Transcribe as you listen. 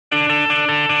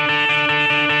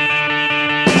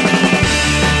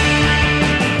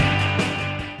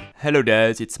Hello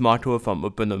guys, it's Marco from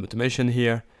Open Automation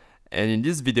here, and in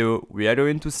this video we are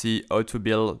going to see how to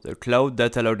build the Cloud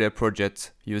Data Loader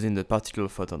project using the Particle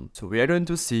Photon. So we are going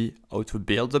to see how to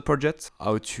build the project,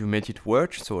 how to make it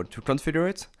work, so to configure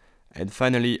it, and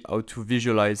finally how to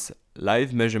visualize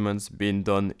live measurements being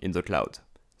done in the cloud.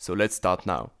 So let's start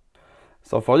now.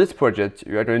 So for this project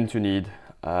you are going to need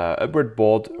a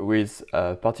breadboard with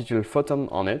a Particle Photon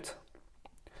on it.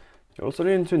 You're also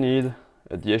going to need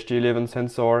a DHT11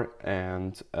 sensor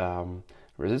and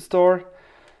resistor,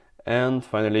 and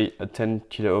finally a 10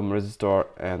 kilo ohm resistor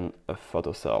and a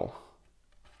photocell,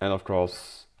 and of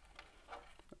course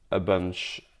a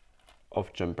bunch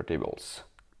of jumper cables.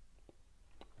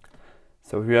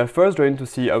 So we are first going to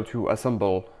see how to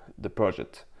assemble the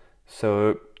project.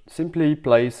 So simply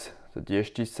place the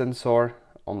DHT sensor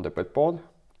on the breadboard,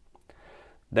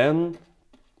 then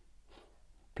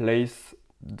place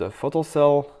the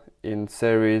photocell in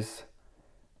series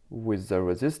with the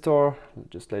resistor,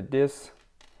 just like this.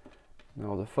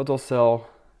 Now the photocell,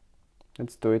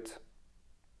 let's do it.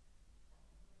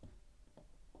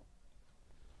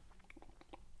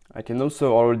 I can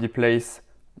also already place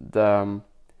the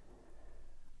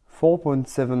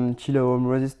 4.7 kilo ohm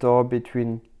resistor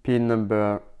between pin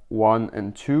number 1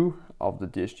 and 2 of the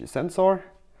DHT sensor.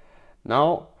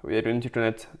 Now we are going to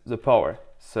connect the power.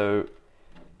 So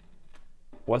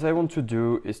what I want to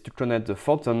do is to connect the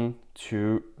photon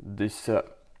to these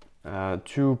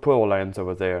two power lines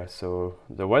over there. So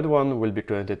the red one will be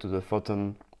connected to the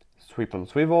photon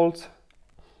 3.3 volts,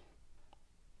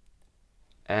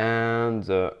 and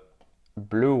the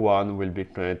blue one will be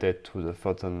connected to the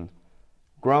photon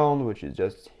ground, which is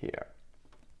just here.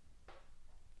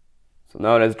 So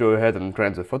now let's go ahead and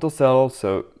connect the photocell.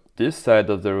 So this side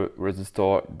of the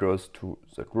resistor goes to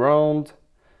the ground,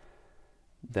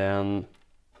 then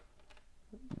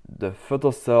the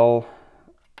photocell,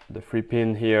 the 3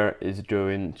 pin here, is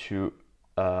going to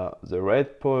the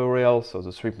red power rail, so the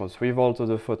 3.3 volts of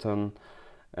the photon,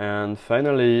 and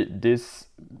finally this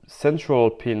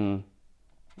central pin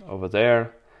over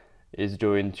there is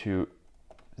going to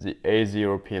the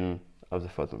A0 pin of the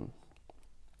photon.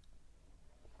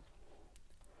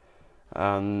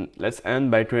 And let's end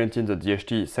by connecting the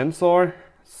DHT sensor.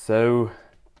 So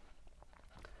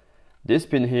this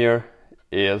pin here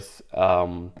is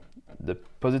the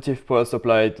positive power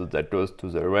supply that goes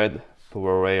to the red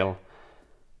power rail.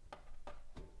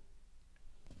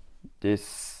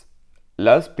 This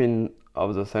last pin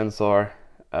of the sensor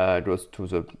goes to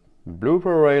the blue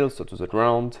power rail, so to the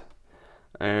ground.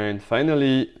 And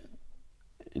finally,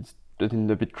 it's getting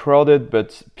a bit crowded,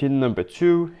 but pin number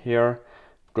 2 here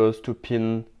goes to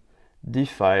pin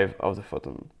D5 of the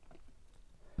photon.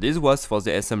 This was for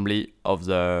the assembly of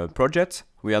the project.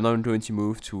 We are now going to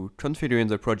move to configuring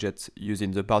the project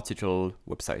using the Particle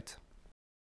website.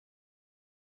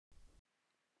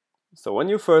 So when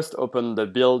you first open the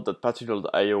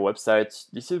build.particle.io website,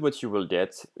 this is what you will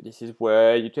get. This is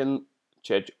where you can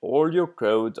change all your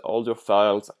code, all your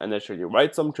files, and actually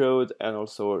write some code and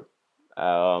also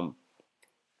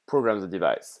program the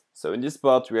device. So in this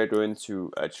part we are going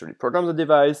to actually program the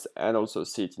device and also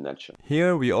see it in action.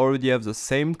 Here we already have the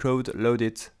same code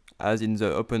loaded as in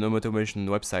the Open Automation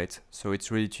website, so it's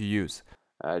ready to use.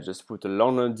 I just put a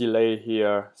longer delay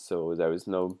here, so there is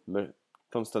no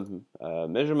constant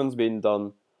measurements being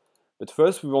done. But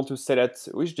first we want to select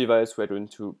which device we're going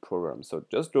to program. So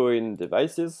just go in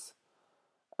Devices.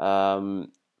 Mine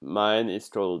is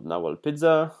called Naval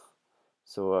Pizza.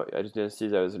 So as you can see,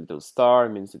 there is a little star,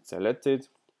 means it's selected.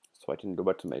 So I can go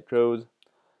back to my code.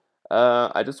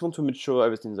 I just want to make sure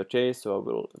everything's okay, so I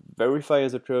will verify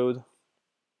the code.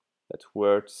 That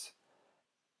works.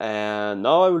 And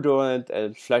now I will go ahead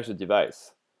and flash the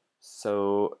device.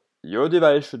 So your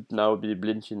device should now be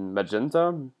blinking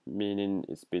magenta, meaning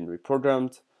it's been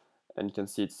reprogrammed, and you can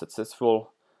see it's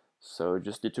successful. So you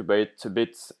just need to wait a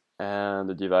bit and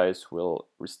the device will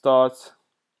restart.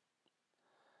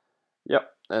 Yeah,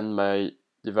 and my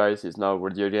device is now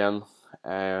ready again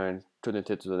and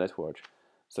connected to the network.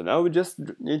 So now we just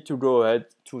need to go ahead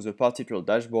to the Particle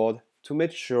dashboard to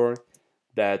make sure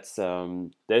that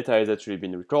data is actually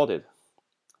being recorded.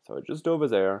 So I just go over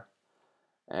there,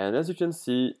 and as you can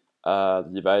see, the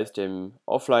device came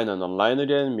offline and online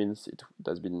again, means it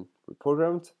has been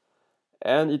reprogrammed,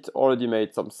 and it already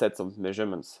made some sets of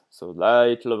measurements. So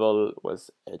light level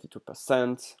was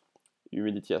 82%,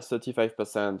 humidity at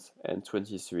 35%, and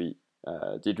 23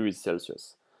 degrees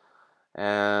Celsius.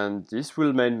 And this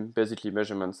will make basically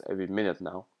measurements every minute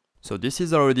now. So this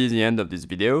is already the end of this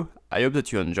video. I hope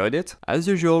that you enjoyed it. As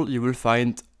usual, you will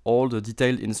find all the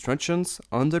detailed instructions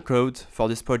on the code for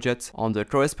this project on the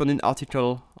corresponding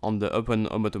article on the Open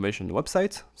Home Automation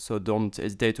website, so don't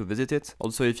hesitate to visit it.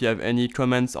 Also, if you have any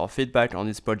comments or feedback on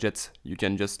this project, you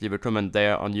can just leave a comment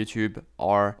there on YouTube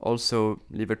or also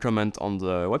leave a comment on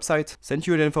the website. Thank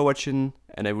you again for watching,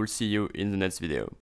 and I will see you in the next video.